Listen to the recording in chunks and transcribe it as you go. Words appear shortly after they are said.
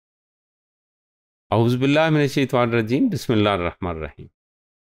Auzubillahi minash-shaytanir-rajim. Bismillahir-rahmanir-rahim.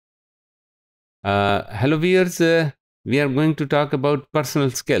 Hello viewers, we are going to talk about personal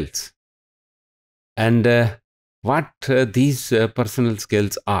skills and what these personal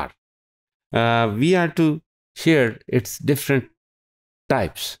skills are. We are to share its different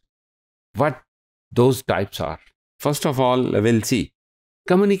types, what those types are. First of all, we'll see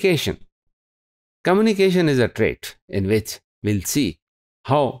communication. Communication is a trait in which we'll see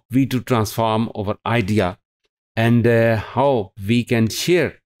how we to transform our idea and how we can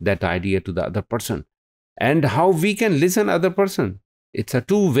share that idea to the other person and how we can listen other person. It's a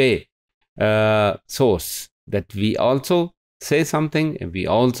two-way source that we also say something and we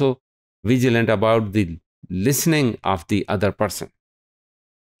also vigilant about the listening of the other person.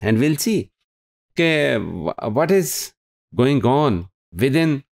 And we'll see what is going on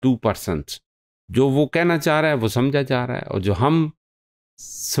within two persons. जो वो कहना चाह रहा है वो समझा जा रहा है और जो हम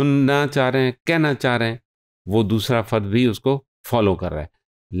सुनना चाह रहे हैं कहना चाह रहे हैं वो दूसरा फर्द भी उसको फॉलो कर रहा है.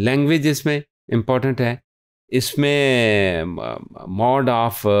 लैंग्वेज इसमें इम्पॉर्टेंट है. इसमें मोड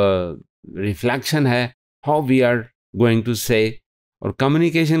ऑफ रिफ्लेक्शन है, how we are going to से. और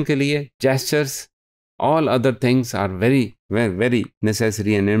कम्युनिकेशन के लिए gestures, all other things are very very very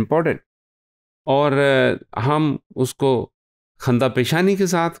necessary and important. और हम उसको खंदा पेशानी के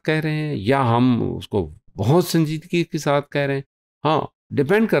साथ कह रहे हैं या हम उसको बहुत संजीदगी के साथ कह रहे हैं. हाँ,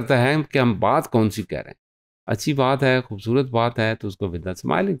 डिपेंड करता है कि हम बात कौन सी कह रहे हैं. अच्छी बात है, खूबसूरत बात है तो उसको विद अ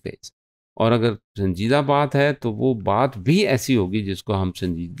स्माइलिंग फेस. और अगर संजीदा बात है तो वो बात भी ऐसी होगी जिसको हम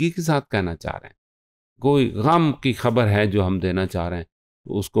संजीदगी के साथ कहना चाह रहे हैं. कोई गम की खबर है जो हम देना चाह रहे हैं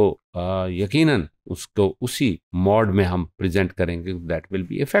तो उसको यकीनन उसको उसी मोड में हम प्रेजेंट करेंगे. That will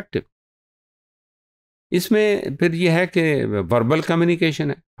be effective. इसमें फिर यह है कि वर्बल कम्युनिकेशन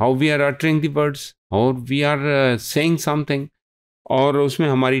है, how we are uttering the words, how we are saying something. और उसमें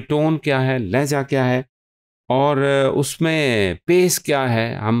हमारी टोन क्या है, लहजा क्या है और उसमें पेस क्या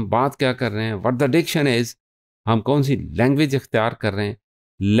है, हम बात क्या कर रहे हैं, व्हाट द डिक्शन इज़, हम कौन सी लैंग्वेज इख्तियार कर रहे हैं.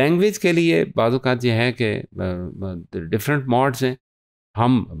 लैंग्वेज के लिए बाज़ औक़ात ये है कि डिफरेंट मोड्स हैं.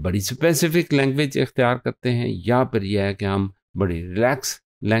 हम बड़ी स्पेसिफिक लैंग्वेज इख्तियार करते हैं या फिर यह है कि हम बड़ी रिलैक्स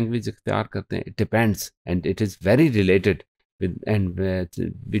लैंग्वेज इख्तियार करते हैं. It depends and it is very related with and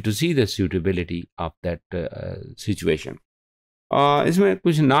we to see the suitability of that situation. इसमें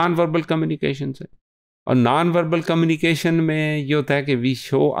कुछ नॉन वर्बल कम्युनिकेशन है और नॉन वर्बल कम्युनिकेशन में ये होता है कि we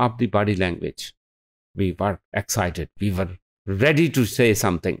show off the body language. We were excited, we were ready to से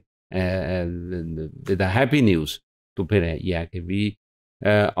something with a happy news. तो फिर यह है कि we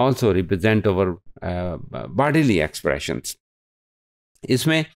also represent our bodily expressions.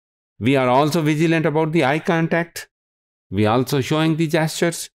 इसमें we are also vigilant about the eye contact. We also showing the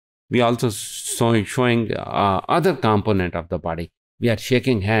gestures. We also showing other component of the body. We are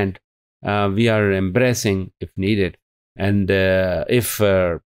shaking hand. We are embracing if needed. And if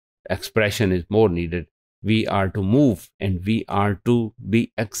expression is more needed, we are to move and we are to be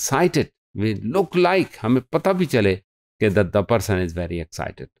excited. We look like हमें पता भी चले कि the person is very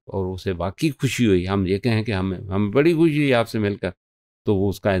excited. और उसे वाकई खुशी हुई. हम ये कहें कि हमें बड़ी खुशी हुई आपसे मिलकर, तो वो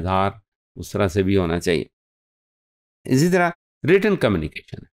उसका इजहार उस तरह से भी होना चाहिए. इसी तरह रिटन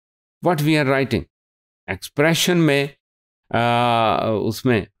कम्युनिकेशन है, what we are writing. Expression में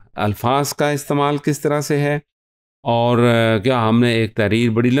उसमें अल्फाज का इस्तेमाल किस तरह से है और क्या हमने एक तहरीर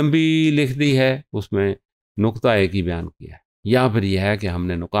बड़ी लंबी लिख दी है उसमें नुक्ता एक ही बयान किया है या फिर यह है कि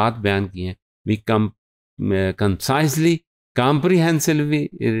हमने नुकात बयान किए हैं. We concisely comprehensively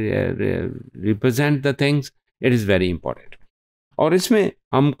represent the things. It is very important. और इसमें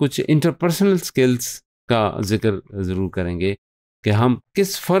हम कुछ इंटरपर्सनल स्किल्स का जिक्र ज़रूर करेंगे कि हम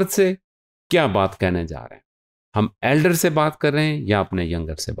किस फ़र्द से क्या बात कहने जा रहे हैं. हम एल्डर से बात कर रहे हैं या अपने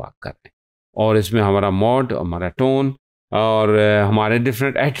यंगर से बात कर रहे हैं. और इसमें हमारा मोड, हमारा टोन और हमारे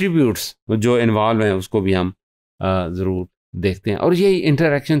डिफरेंट एट्रीब्यूट्स जो इन्वॉल्व हैं उसको भी हम ज़रूर देखते हैं. और यही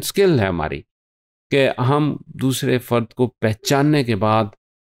इंटरेक्शन स्किल है हमारी कि हम दूसरे फ़र्द को पहचानने के बाद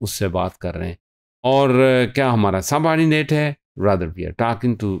उससे बात कर रहे हैं. और क्या हमारा सबऑर्डिनेट है, rather we are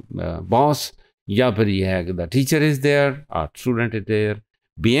talking to boss, या फिर ये है कि the teacher is there or student is there.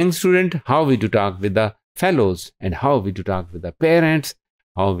 Being student, how we to talk with the fellows and how we to talk with the parents,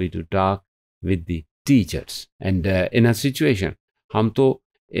 how we to talk with the teachers. And in a situation हम तो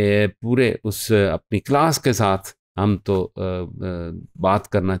पूरे उस अपनी class के साथ हम तो बात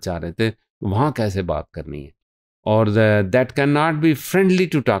करना चाह रहे थे, वहाँ कैसे बात करनी है. और that cannot be friendly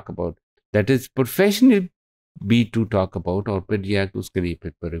to talk about, that is professional B to talk about. और फिर यह कि उसके लिए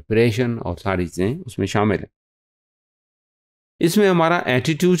फिर प्रिपरेशन और सारी चीज़ें उसमें शामिल हैं. इसमें हमारा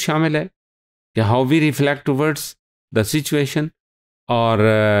एटीट्यूड शामिल है कि how we reflect towards the situation और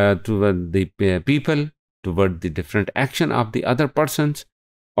toward the people, toward the different action of the other persons,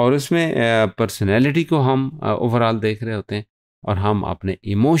 और उसमें पर्सनैलिटी को हम ओवरऑल देख रहे होते हैं, और हम अपने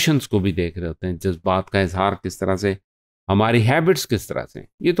इमोशंस को भी देख रहे होते हैं, जज्बात का इजहार किस तरह से, हमारी हैबिट्स किस तरह से।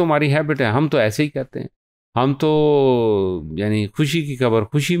 ये तो हमारी हैबिट है, हम तो ऐसे ही करते हैं। हम तो यानी खुशी की खबर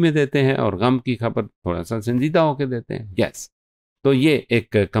खुशी में देते हैं और गम की खबर थोड़ा सा संजीदा होकर देते हैं। यस, तो ये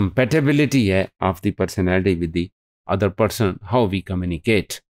एक कंपेटेबिलिटी है of the personality with the other person, how we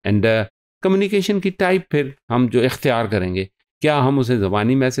communicate. And communication की टाइप फिर हम जो इख्तियार करेंगे, क्या हम उसे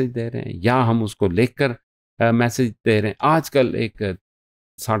ज़बानी मैसेज दे रहे हैं या हम उसको लिखकर मैसेज दे रहे हैं। आजकल एक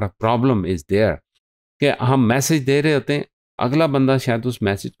sort of problem is there कि हम मैसेज दे रहे होते हैं, अगला बंदा शायद उस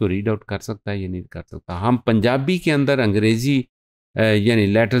मैसेज को रीड आउट कर सकता है या नहीं कर सकता। हम पंजाबी के अंदर अंग्रेज़ी यानी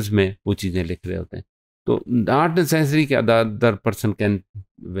लेटर्स में वो चीज़ें लिख रहे होते हैं, तो नॉट नेसेसरी कि other person can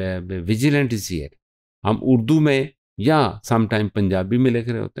vigilant is here. हम उर्दू में या सम टाइम पंजाबी में लिख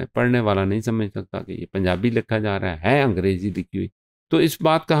रहे होते हैं, पढ़ने वाला नहीं समझ सकता कि ये पंजाबी लिखा जा रहा है अंग्रेज़ी लिखी हुई। तो इस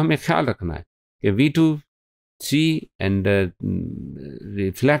बात का हमें ख्याल रखना है कि we to see and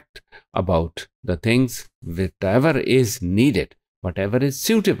reflect about the things whatever is needed, whatever is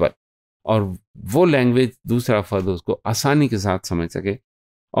suitable, और वो लैंग्वेज दूसरा फर्द उसको आसानी के साथ समझ सके।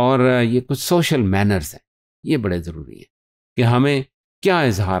 और ये कुछ सोशल मैनर्स हैं, ये बड़े ज़रूरी हैं कि हमें क्या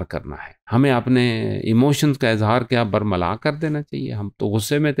इजहार करना है। हमें अपने इमोशंस का इजहार क्या बरमला कर देना चाहिए। हम तो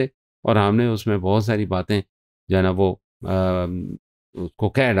गुस्से में थे और हमने उसमें बहुत सारी बातें जो है ना वो उसको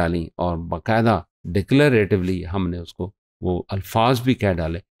कह डाली, और बाकायदा डिक्लरेटिवली हमने उसको वो अल्फाज भी कह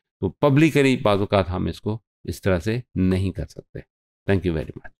डाले। तो पब्लिकली बाज़ औक़ात हम इसको इस तरह से नहीं कर सकते। Thank you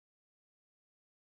very much.